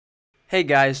Hey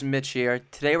guys, Mitch here.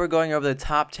 Today we're going over the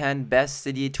top 10 best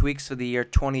Cydia tweaks for the year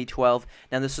 2012.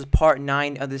 Now this is part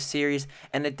 9 of the series,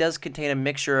 and it does contain a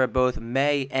mixture of both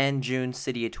May and June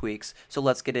Cydia tweaks, so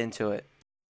let's get into it.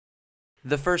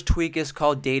 The first tweak is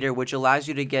called Dater, which allows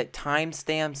you to get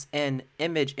timestamps and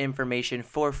image information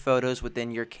for photos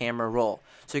within your camera roll.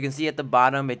 So you can see at the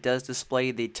bottom it does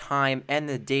display the time and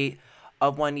the date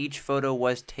of when each photo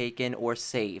was taken or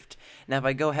saved. Now if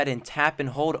I go ahead and tap and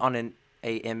hold on a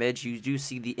image, you do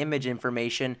see the image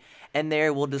information, and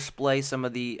there will display some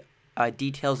of the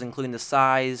details, including the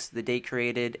size, the date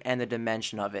created, and the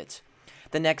dimension of it.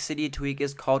 The next Cydia tweak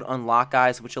is called Unlock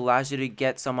Eyes, which allows you to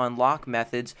get some unlock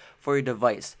methods for your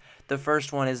device. The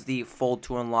first one is the fold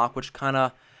to unlock, which kind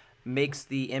of makes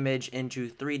the image into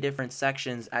 3 different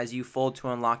sections as you fold to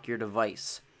unlock your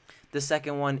device. The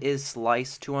second one is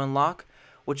slice to unlock,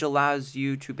 which allows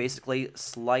you to basically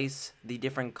slice the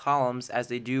different columns as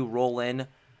they do roll in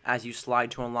as you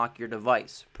slide to unlock your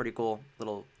device. Pretty cool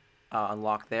little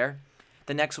unlock there.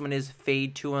 The next one is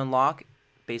fade to unlock.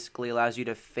 Basically allows you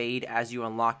to fade as you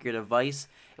unlock your device.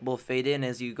 It will fade in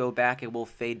as you go back. It will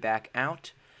fade back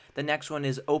out. The next one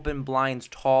is open blinds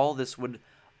tall. This would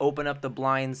open up the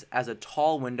blinds as a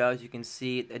tall window. As you can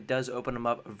see, it does open them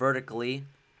up vertically,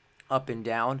 up and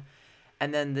down.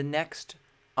 And then the next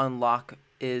unlock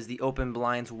is the open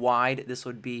blinds wide. This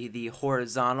would be the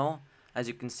horizontal. As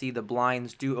you can see, the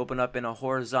blinds do open up in a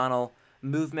horizontal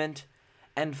movement.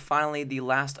 And finally, the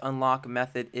last unlock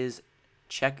method is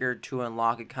checker to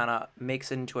unlock. It kind of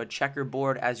makes it into a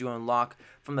checkerboard as you unlock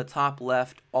from the top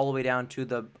left all the way down to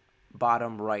the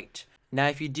bottom right. Now,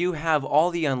 if you do have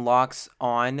all the unlocks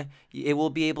on, it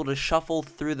will be able to shuffle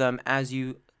through them as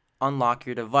you unlock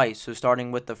your device. So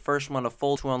starting with the first one, a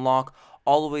fold to unlock,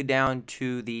 all the way down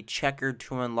to the checker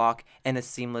to unlock in a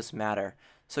seamless manner.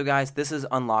 So guys, this is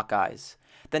Unlock Eyes.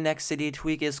 The next Cydia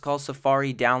tweak is called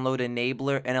Safari Download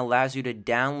Enabler, and allows you to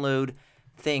download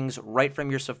things right from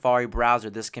your Safari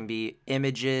browser. This can be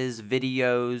images,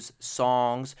 videos,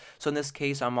 songs. So in this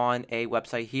case, I'm on a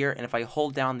website here, and if I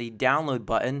hold down the download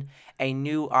button, a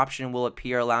new option will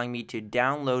appear allowing me to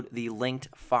download the linked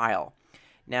file.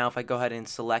 Now if I go ahead and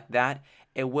select that,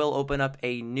 it will open up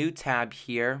a new tab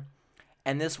here,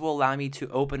 and this will allow me to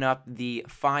open up the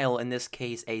file, in this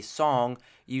case a song,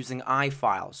 using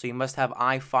iFile. So you must have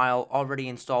iFile already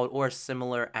installed or a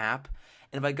similar app.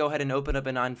 And if I go ahead and open up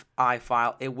an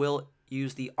iFile, it will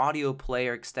use the audio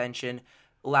player extension,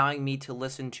 allowing me to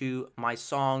listen to my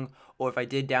song, or if I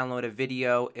did download a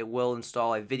video, it will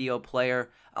install a video player,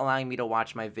 allowing me to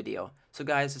watch my video. So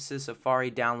guys, this is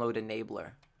Safari Download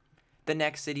Enabler. The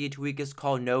next Cydia tweak is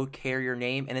called No Carrier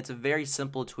Name, and it's a very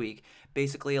simple tweak.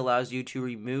 Basically allows you to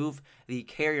remove the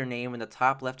carrier name in the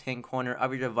top left-hand corner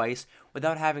of your device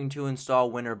without having to install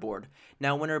Winterboard.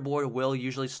 Now, Winterboard will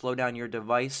usually slow down your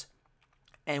device,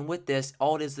 and with this,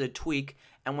 all it is a tweak,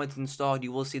 and once installed,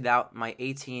 you will see that my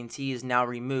AT&T is now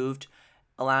removed,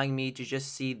 allowing me to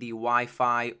just see the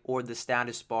Wi-Fi or the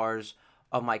status bars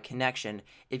of my connection.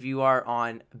 If you are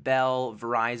on Bell,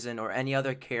 Verizon, or any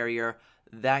other carrier,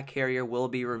 that carrier will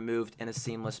be removed in a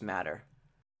seamless manner.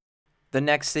 The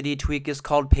next Cydia tweak is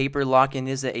called Paper Lock, and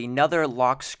is another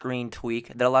lock screen tweak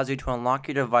that allows you to unlock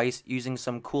your device using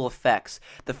some cool effects.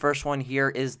 The first one here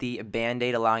is the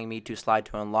Band-Aid, allowing me to slide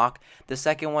to unlock. The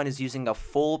second one is using a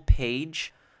full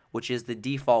page, which is the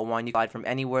default one. You can slide from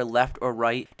anywhere, left or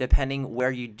right, depending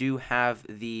where you do have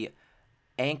the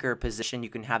anchor position. You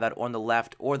can have that on the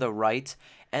left or the right.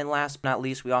 And last but not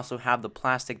least, we also have the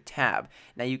plastic tab.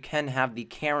 Now you can have the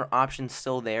camera option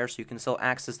still there, so you can still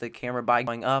access the camera by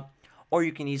going up, or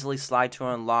you can easily slide to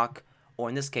unlock, or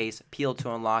in this case, peel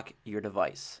to unlock your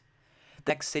device.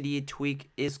 The next Cydia tweak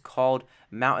is called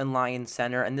Mountain Lion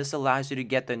Center, and this allows you to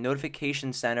get the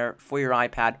notification center for your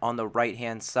iPad on the right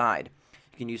hand side.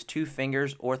 You can use 2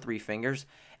 fingers or 3 fingers,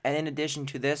 and in addition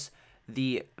to this,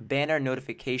 the banner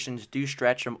notifications do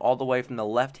stretch from all the way from the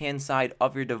left-hand side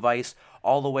of your device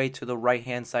all the way to the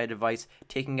right-hand side device,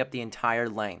 taking up the entire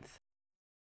length.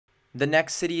 The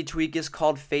next Cydia tweak is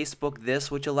called Facebook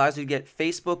This, which allows you to get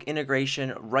Facebook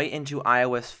integration right into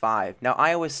iOS 5. Now,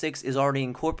 iOS 6 is already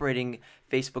incorporating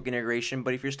Facebook integration,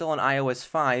 but if you're still on iOS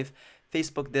 5,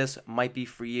 Facebook This might be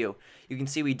for you. You can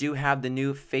see we do have the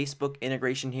new Facebook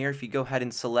integration here. If you go ahead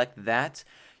and select that,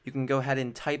 you can go ahead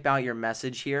and type out your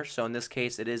message here. So in this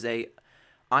case, it is a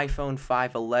iPhone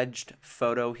 5 alleged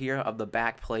photo here of the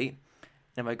back plate.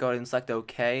 And if I go ahead and select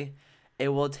OK, it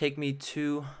will take me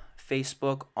to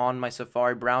Facebook on my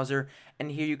Safari browser. And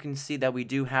here you can see that we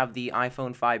do have the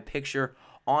iPhone 5 picture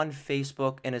on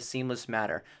Facebook in a seamless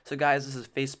manner. So guys, this is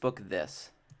Facebook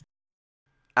This.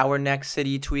 Our next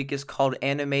Cydia tweak is called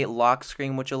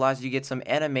AnimateLockscreen, which allows you to get some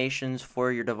animations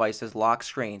for your device's lock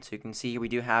screen. So you can see we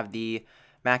do have the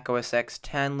Mac OS X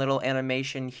 10 little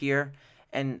animation here,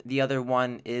 and the other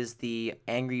one is the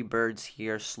Angry Birds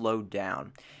here slowed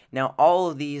down. Now, all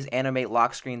of these Animate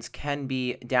lock screens can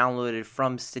be downloaded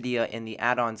from Cydia in the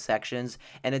add-on sections,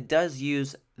 and it does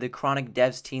use the Chronic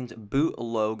Devs Team's boot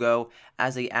logo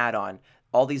as a add-on.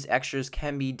 All these extras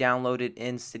can be downloaded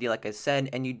in Cydia, like I said,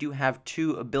 and you do have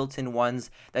two built-in ones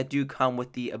that do come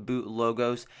with the boot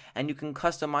logos, and you can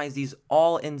customize these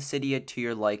all in Cydia to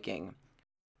your liking.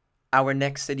 Our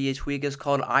next Cydia tweak is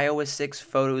called iOS 6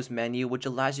 Photos Menu, which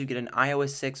allows you to get an iOS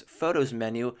 6 Photos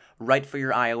menu right for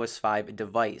your iOS 5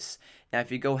 device. Now,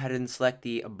 if you go ahead and select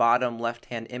the bottom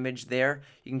left-hand image there,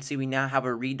 you can see we now have a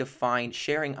redefined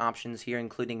sharing options here,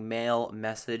 including mail,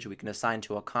 message, we can assign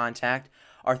to a contact.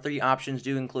 Our three options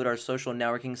do include our social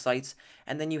networking sites,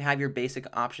 and then you have your basic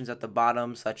options at the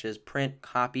bottom, such as print,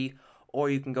 copy, or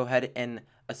you can go ahead and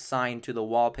assign to the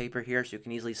wallpaper here, so you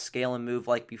can easily scale and move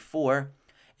like before.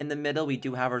 In the middle, we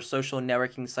do have our social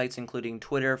networking sites, including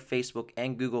Twitter, Facebook,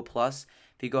 and Google+.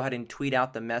 If you go ahead and tweet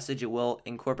out the message, it will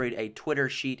incorporate a Twitter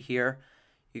sheet here.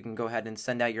 You can go ahead and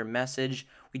send out your message.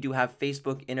 We do have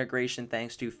Facebook integration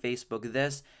thanks to Facebook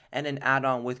This, and an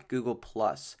add-on with Google+.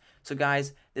 So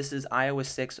guys, this is iOS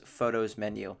 6 Photos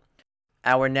menu.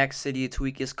 Our next Cydia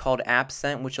tweak is called App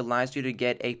Sent, which allows you to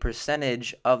get a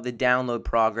percentage of the download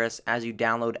progress as you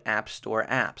download App Store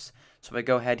apps. So if I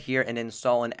go ahead here and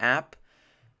install an app,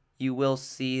 you will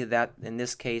see that in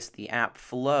this case the app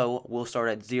flow will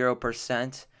start at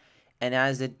 0%, and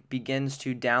as it begins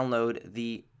to download,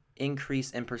 the increase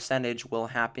in percentage will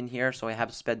happen here. So I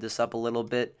have sped this up a little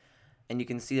bit, and you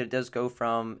can see that it does go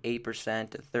from 8%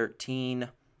 to 13,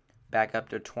 back up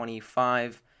to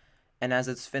 25, and as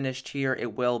it's finished here,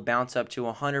 it will bounce up to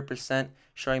 100%,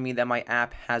 showing me that my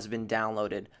app has been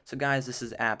downloaded. So guys, this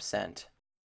is App Sent.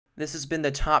 This has been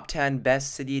the top 10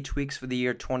 best Cydia tweaks for the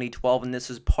year 2012, and this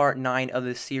is part 9 of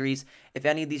the series. If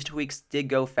any of these tweaks did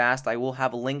go fast, I will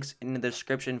have links in the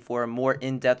description for a more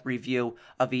in-depth review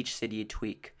of each Cydia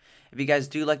tweak. If you guys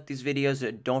do like these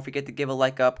videos, don't forget to give a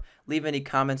like up, leave any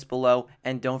comments below,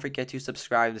 and don't forget to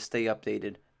subscribe to stay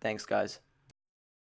updated. Thanks, guys.